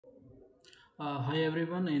Hi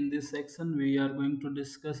everyone, in this section we are going to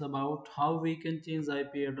discuss about how we can change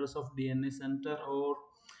IP address of DNS center or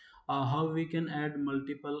how we can add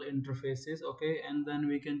multiple interfaces, okay, and then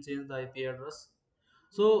we can change the IP address.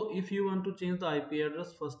 So if you want to change the IP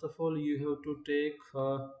address, first of all you have to take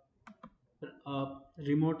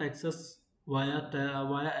remote access via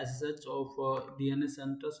SSH of DNS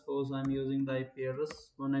center. Suppose I'm using the IP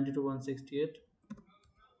address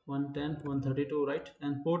 192.168.110.132, right,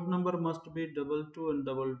 and port number must be double two and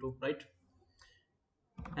double two, right,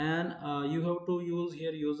 and you have to use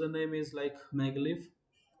here username is like maglif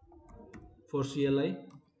for CLI,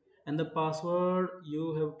 and the password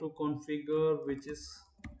you have to configure which is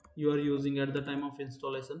you are using at the time of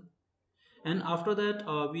installation. And after that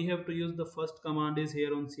we have to use the first command is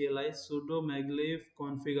here on CLI sudo maglif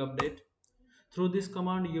config update. Through this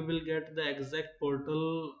command you will get the exact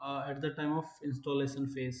portal at the time of installation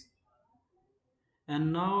phase.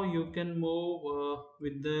 And now you can move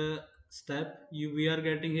with the step we are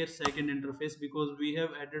getting here second interface because we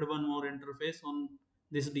have added one more interface on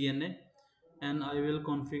this DNA. And I will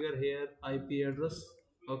configure here IP address,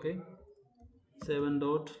 okay, 7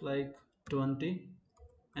 dot like 20,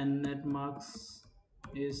 and net marks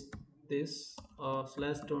is this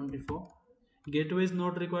slash 24. Gateway is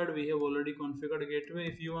not required, we have already configured gateway.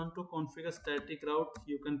 If you want to configure static route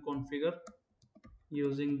you can configure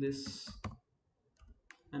using this.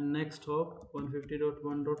 And next hop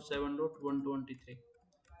 150.1.7.123.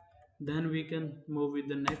 Then we can move with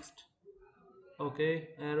the next.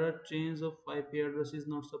 Okay, error change of IP address is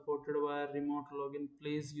not supported via remote login,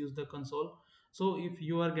 please use the console. So if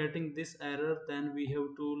you are getting this error then we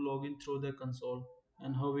have to log in through the console.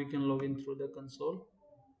 And how we can log in through the console?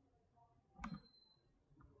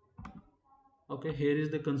 Okay, here is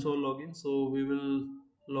the console login, so we will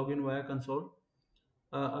log in via console.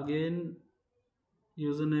 Again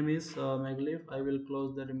username is maglif. I will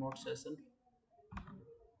close the remote session.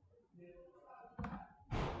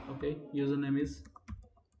 Okay, username is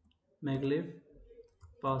maglif,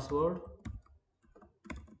 password,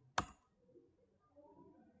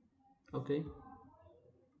 okay,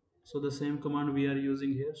 so the same command we are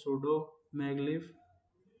using here sudo maglif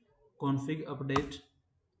config update.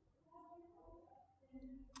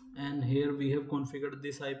 And here we have configured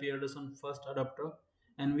this IP address on first adapter,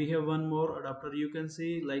 and we have one more adapter. You can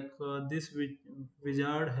see like this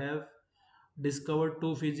wizard have discovered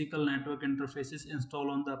two physical network interfaces installed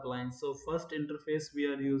on the appliance. So first interface we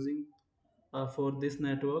are using for this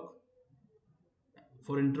network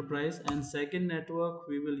for enterprise, and second network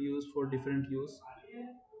we will use for different use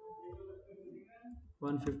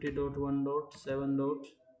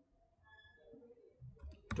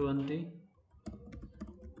 150.1.7.20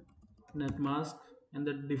 net mask. And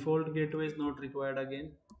the default gateway is not required.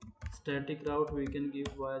 Again static route we can give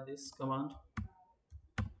via this command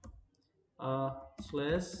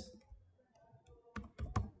slash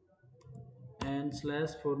and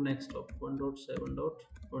slash for next of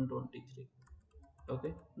 1.7.123.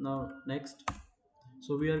 okay, now next.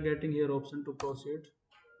 So we are getting here option to proceed,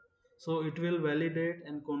 so it will validate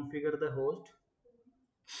and configure the host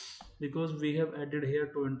because we have added here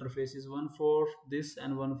two interfaces, one for this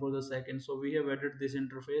and one for the second. So we have added this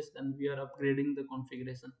interface and we are upgrading the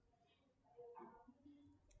configuration.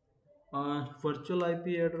 Virtual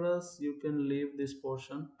IP address you can leave this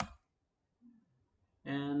portion,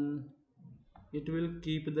 and it will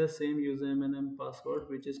keep the same username and password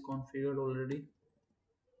which is configured already.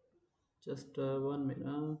 Just 1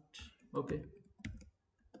 minute. Okay,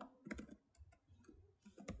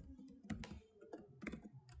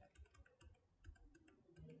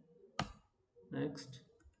 next,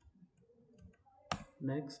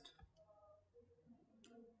 next.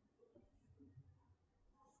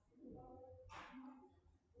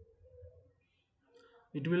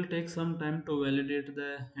 It will take some time to validate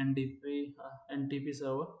the NTP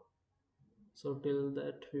server. So till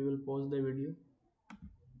that we will pause the video.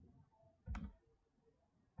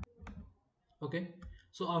 Okay,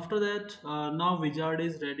 so after that now wizard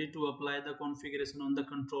is ready to apply the configuration on the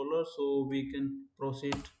controller, so we can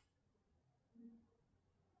proceed.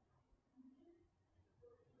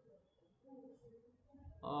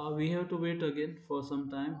 We have to wait again for some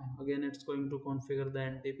time. Again it's going to configure the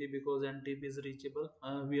NTP because NTP is reachable.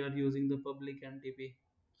 We are using the public NTP.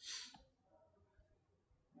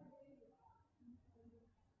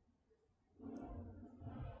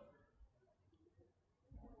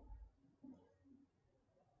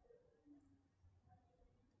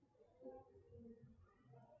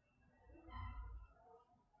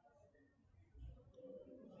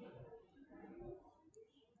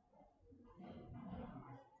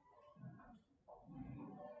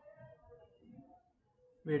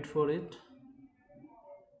 Wait for it.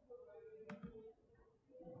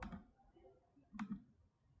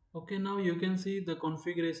 Okay, now you can see the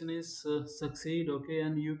configuration is succeed. Okay,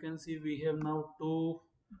 and you can see we have now two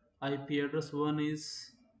IP address. One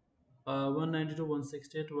is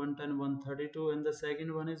 192.168.110.132, and the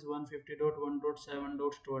second one is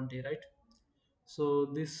 150.1.7.20, right? So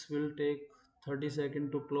this will take 30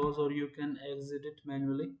 seconds to close, or you can exit it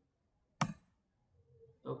manually.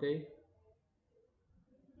 Okay,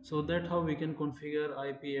 so that how we can configure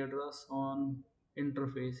IP address on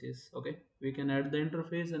interfaces. Okay, we can add the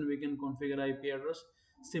interface and we can configure IP address.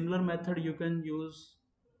 Similar method you can use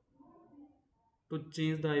to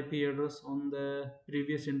change the IP address on the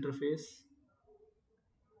previous interface.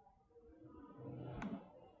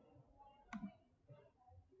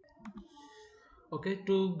 Okay,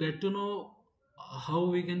 to get to know how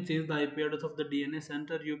we can change the IP address of the DNA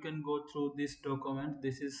center, you can go through this document.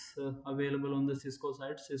 This is available on the Cisco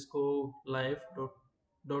site,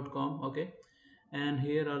 ciscolive.com. Okay, and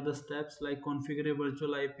here are the steps like configure a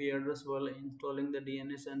virtual IP address while installing the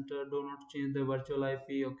DNA center. Do not change the virtual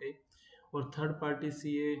IP. Okay, or third party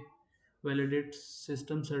CA validate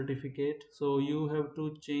system certificate. So you have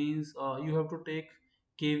to change. You have to take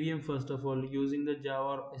KVM first of all using the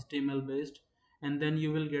Java or HTML based, and then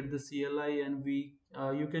you will get the CLI, and we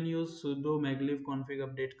you can use sudo maglib config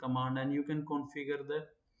update command, and you can configure the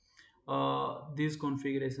these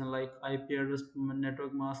configuration like IP address,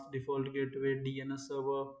 network mask, default gateway, DNS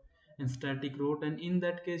server, and static route. And in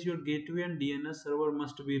that case your gateway and DNS server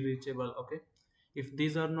must be reachable. Okay, if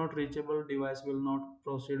these are not reachable, device will not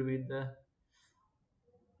proceed with the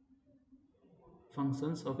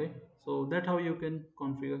functions. Okay, so that how you can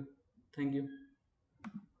configure. Thank you.